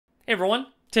Hey everyone,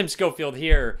 Tim Schofield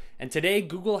here, and today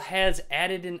Google has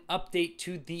added an update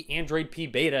to the Android P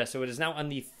beta, so it is now on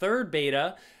the third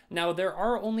beta. Now there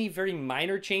are only very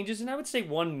minor changes, and I would say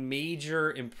one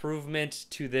major improvement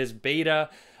to this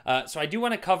beta. So I do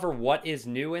want to cover what is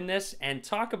new in this and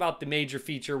talk about the major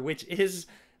feature, which is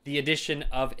the addition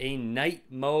of a night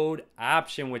mode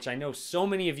option, which I know so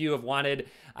many of you have wanted.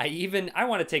 I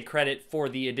want to take credit for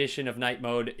the addition of night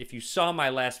mode. If you saw my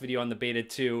last video on the beta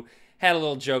 2, had a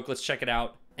little joke, let's check it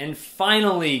out. And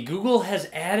finally, Google has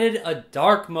added a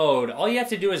dark mode. All you have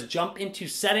to do is jump into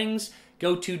settings,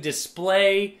 go to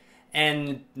display,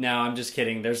 and no, I'm just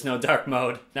kidding, there's no dark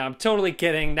mode. Now, I'm totally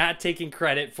kidding, not taking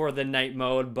credit for the night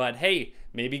mode, but hey,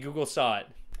 maybe Google saw it.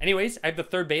 Anyways, I have the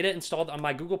third beta installed on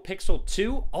my Google Pixel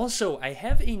 2. Also, I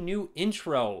have a new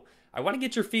intro. I want to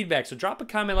get your feedback, so drop a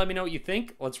comment, let me know what you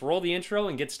think. Let's roll the intro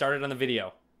and get started on the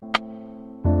video.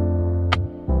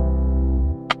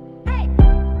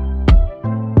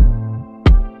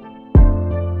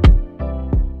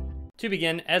 To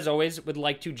begin, as always, would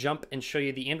like to jump and show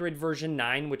you the Android version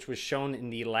 9, which was shown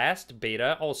in the last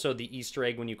beta. Also, the Easter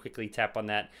egg when you quickly tap on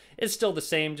that is still the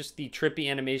same, just the trippy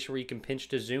animation where you can pinch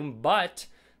to zoom, but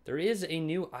there is a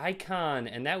new icon,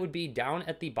 and that would be down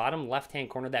at the bottom left-hand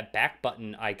corner. That back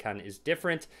button icon is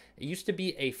different. It used to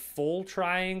be a full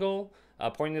triangle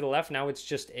pointing to the left. Now it's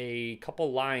just a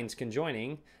couple lines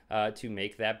conjoining to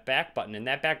make that back button, and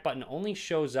that back button only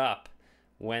shows up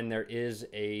when there is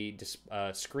a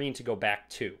screen to go back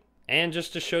to. And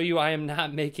just to show you I am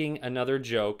not making another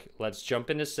joke, let's jump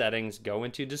into settings, go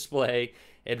into display,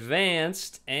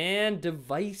 advanced, and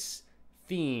device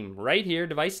theme. Right here,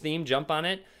 device theme, jump on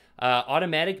it.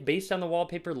 Automatic based on the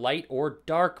wallpaper, light or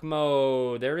dark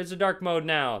mode. There is a dark mode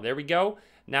now. There we go.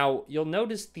 Now, you'll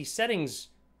notice the settings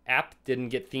app didn't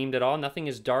get themed at all. Nothing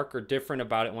is dark or different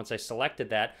about it once I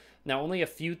selected that. Now, only a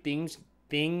few things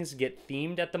get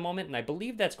themed at the moment, and I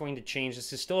believe that's going to change.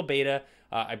 This is still a beta.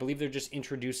 I believe they're just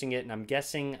introducing it, and I'm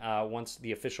guessing once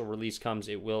the official release comes,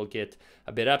 it will get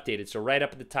a bit updated. So right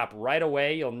up at the top right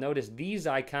away, you'll notice these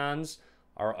icons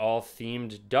are all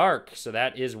themed dark. So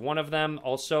that is one of them.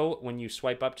 Also, when you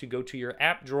swipe up to go to your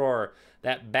app drawer,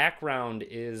 that background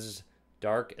is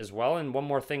dark as well. And one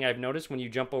more thing I've noticed, when you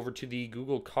jump over to the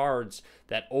Google Cards,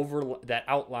 that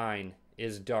outline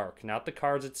is dark. Not the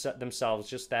cards themselves,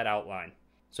 just that outline.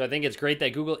 So I think it's great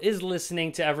that Google is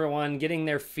listening to everyone, getting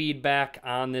their feedback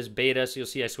on this beta. So you'll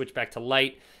see I switch back to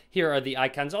light. Here are the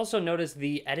icons. Also notice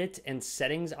the edit and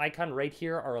settings icon right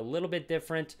here are a little bit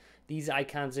different. These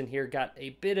icons in here got a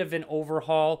bit of an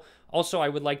overhaul. Also, I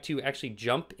would like to actually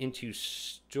jump into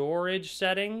storage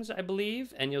settings, I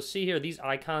believe. And you'll see here these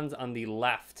icons on the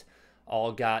left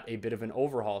all got a bit of an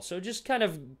overhaul. So just kind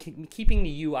of keeping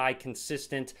the UI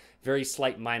consistent, very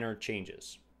slight minor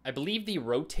changes. I believe the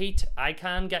rotate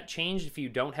icon got changed. If you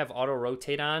don't have auto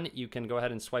rotate on, you can go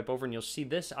ahead and swipe over and you'll see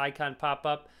this icon pop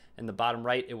up in the bottom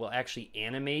right. It will actually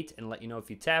animate and let you know if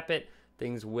you tap it,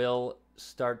 things will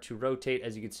start to rotate.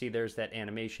 As you can see, there's that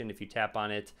animation. If you tap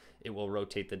on it, it will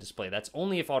rotate the display. That's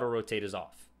only if auto rotate is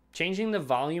off. Changing the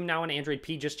volume now in Android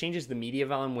P just changes the media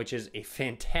volume, which is a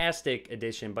fantastic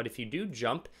addition. But if you do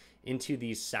jump into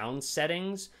these sound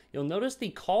settings, you'll notice the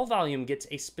call volume gets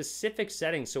a specific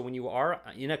setting. So when you are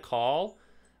in a call,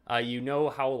 you know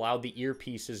how loud the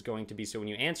earpiece is going to be. So when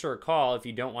you answer a call, if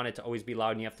you don't want it to always be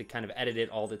loud and you have to kind of edit it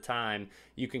all the time,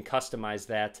 you can customize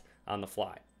that on the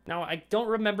fly. Now, I don't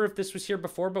remember if this was here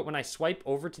before, but when I swipe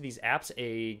over to these apps,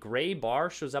 a gray bar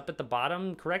shows up at the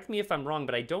bottom. Correct me if I'm wrong,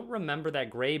 but I don't remember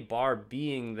that gray bar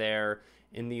being there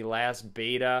in the last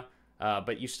beta.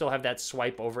 But you still have that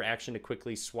swipe over action to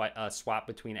quickly swap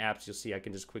between apps. You'll see I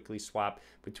can just quickly swap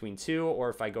between two, or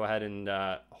if I go ahead and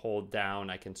hold down,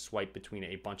 I can swipe between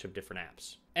a bunch of different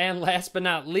apps. And last but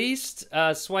not least,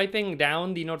 swiping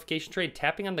down the notification tray,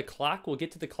 tapping on the clock will get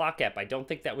to the clock app. I don't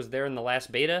think that was there in the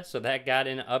last beta, so that got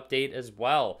an update as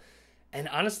well. And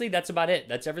honestly, that's about it.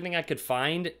 That's everything I could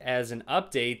find as an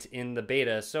update in the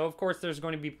beta. So, of course, there's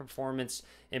going to be performance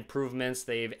improvements.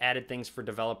 They've added things for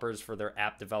developers for their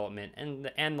app development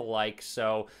and the like.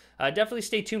 So, definitely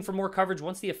stay tuned for more coverage.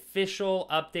 Once the official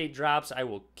update drops, I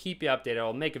will keep you updated.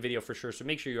 I'll make a video for sure. So,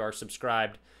 make sure you are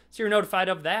subscribed so you're notified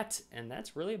of that. And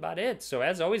that's really about it. So,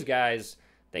 as always, guys,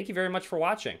 thank you very much for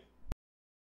watching.